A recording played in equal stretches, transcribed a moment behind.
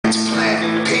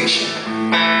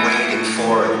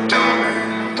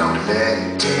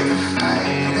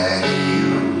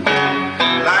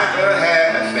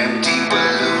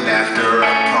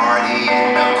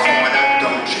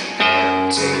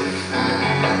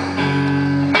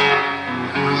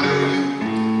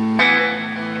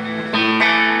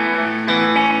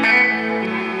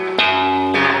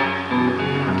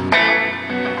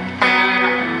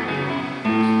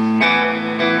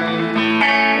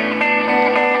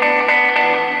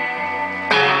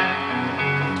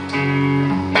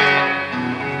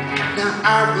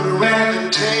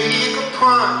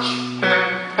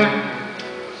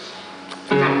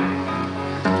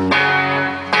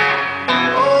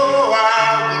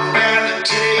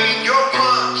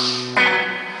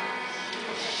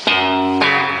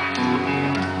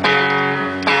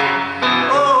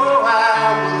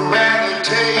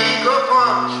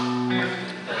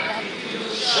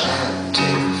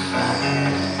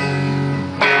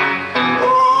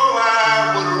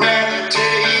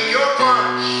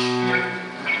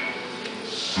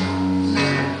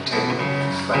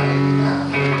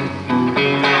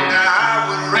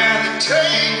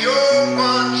take your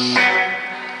punch.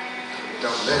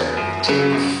 Don't let it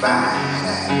take a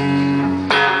fight.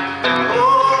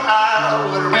 Oh, I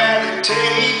would rather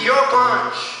take your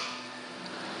punch.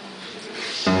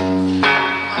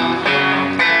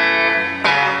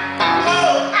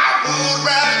 Oh, I would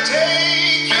rather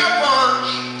take your punch.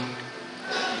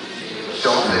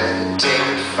 Don't let it take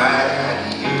a fight out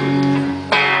of you.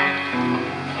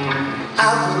 I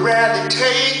would rather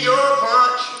take your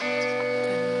punch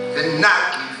than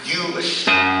not give you a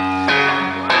shot.